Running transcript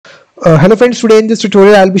Hello friends, today in this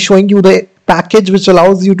tutorial I'll be showing you the package which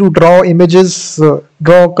allows you to draw images,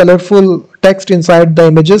 draw colorful text inside the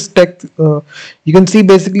images. You can see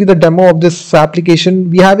basically the demo of this application.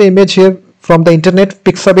 We have an image here from the internet,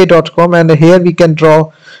 pixabay.com, and here we can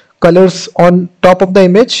draw colors on top of the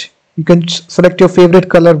image. You can select your favorite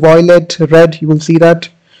color, violet, red, you will see that.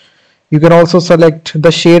 You can also select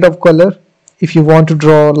the shade of color if you want to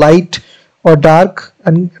draw light or dark,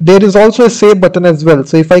 and there is also a save button as well.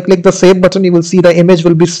 So if I click the save button, you will see the image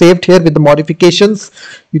will be saved here with the modifications.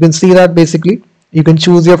 You can see that basically you can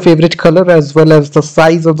choose your favorite color as well as the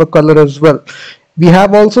size of the color as well. We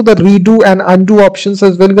have also the redo and undo options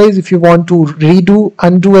as well, guys. If you want to redo,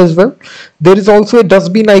 undo as well. There is also a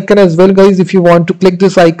dustbin icon as well, guys. If you want to click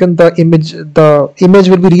this icon, the image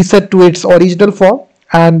will be reset to its original form,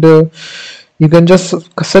 and you can just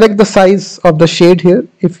select the size of the shade here.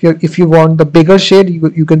 If you want the bigger shade,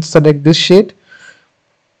 you can select this shade,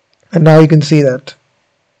 and now you can see that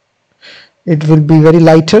it will be very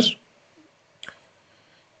lighter.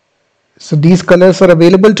 So these colors are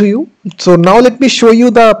available to you. So now let me show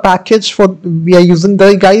you the package we are using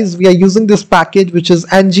this package, which is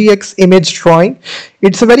ngx-image-drawing.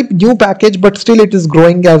 It's a very new package, but still it is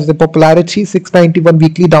growing as the popularity, 691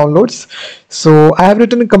 weekly downloads. So I have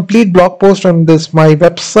written a complete blog post on this, my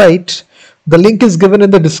website. The link is given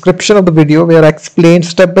in the description of the video, where I explain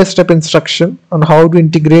step-by-step instruction on how to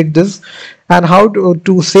integrate this and how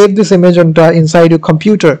to save this image inside your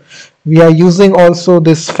computer. We are using also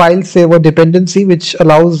this file saver dependency, which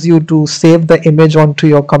allows you to save the image onto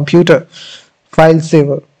your computer. File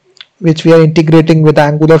saver, which we are integrating with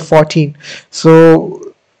Angular 14. So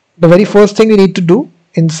the very first thing you need to do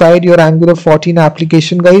inside your Angular 14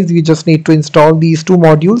 application, guys, you just need to install these two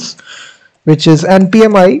modules, which is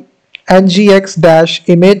npm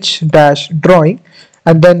ngx-image-drawing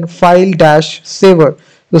and then file-saver.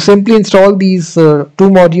 So simply install these two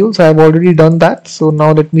modules. I have already done that. So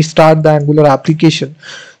now let me start the Angular application.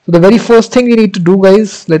 So the very first thing we need to do,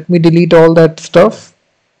 guys, let me delete all that stuff.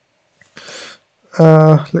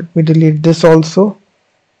 Let me delete this also.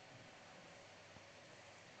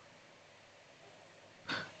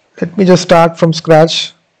 Let me just start from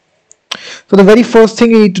scratch. So the very first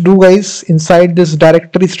thing you need to do, guys, inside this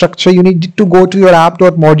directory structure, you need to go to your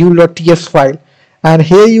app.module.ts file, and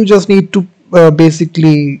here you just need to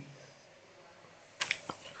basically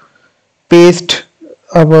paste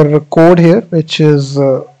our code here, which is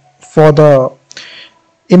for the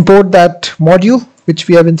import that module which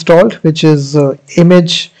we have installed, which is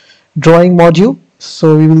image drawing module.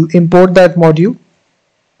 So we will import that module,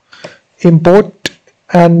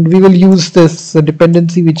 and we will use this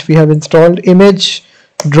dependency which we have installed, image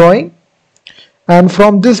drawing, and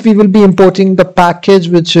from this we will be importing the package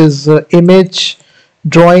which is image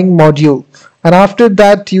drawing module. And after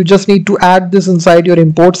that you just need to add this inside your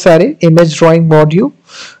imports array, image drawing module.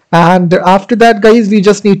 And after that, guys, we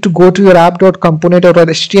just need to go to your app.component or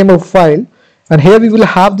HTML file, and here we will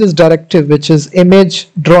have this directive which is image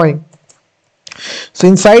drawing. So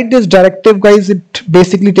inside this directive, guys, it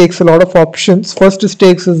basically takes a lot of options. First it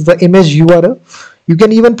takes is the image URL. You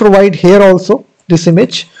can even provide here also this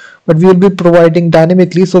image, but we will be providing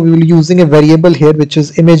dynamically, so we will be using a variable here which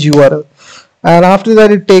is image URL. And after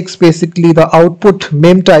that it takes basically the output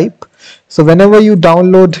mem type. So whenever you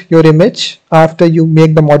download your image, after you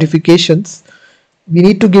make the modifications, we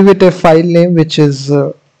need to give it a file name which is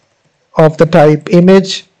of the type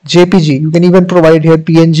image JPG. You can even provide here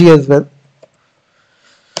PNG as well.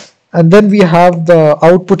 And then we have the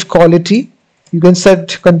output quality. You can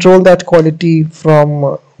control that quality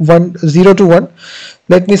from 0 to 1.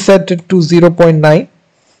 Let me set it to 0.9.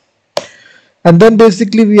 And then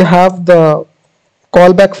basically we have the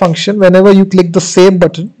callback function. Whenever you click the save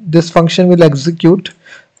button, this function will execute,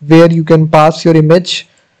 where you can pass your image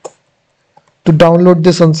to download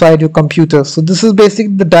this inside your computer. So this is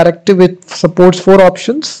basically the directive. It supports 4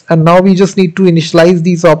 options, and now we just need to initialize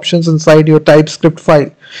these options inside your TypeScript file.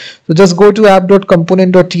 So just go to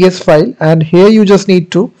app.component.ts file, and here you just need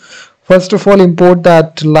to first of all import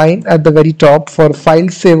that line at the very top for file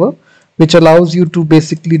saver, which allows you to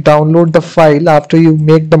basically download the file after you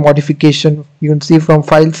make the modification. You can see from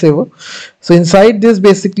file saver. So inside this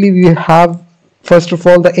basically we have first of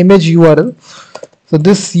all the image URL. So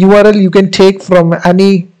this URL you can take from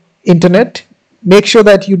any internet. Make sure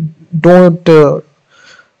that you don't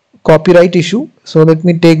copyright issue. So let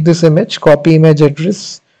me take this image, copy image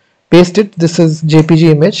address, paste it. This is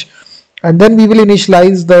JPG image, and then we will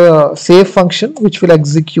initialize the save function, which will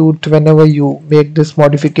execute whenever you make this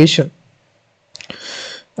modification.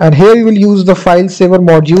 And here we will use the file saver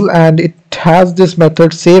module, and it has this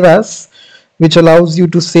method save as, which allows you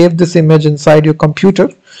to save this image inside your computer.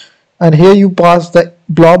 And here you pass the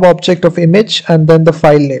blob object of image and then the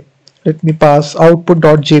file name. Let me pass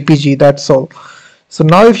output.jpg, that's all. So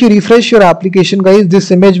now if you refresh your application, guys,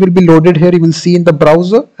 this image will be loaded here. You will see in the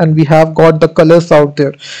browser, and we have got the colors out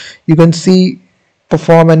there. You can see,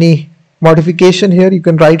 perform any modification here. You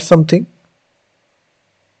can write something.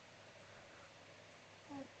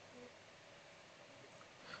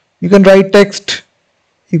 You can write text.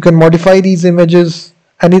 You can modify these images.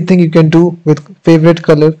 Anything you can do with favorite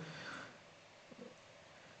color.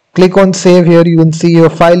 Click on save here. You can see your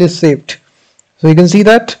file is saved. So you can see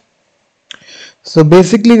that. So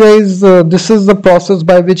basically, guys, this is the process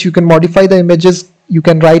by which you can modify the images. You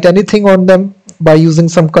can write anything on them by using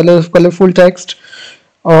some colorful text.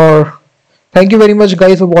 Or thank you very much,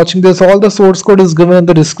 guys, for watching this. All the source code is given in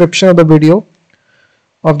the description of the video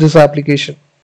of this application.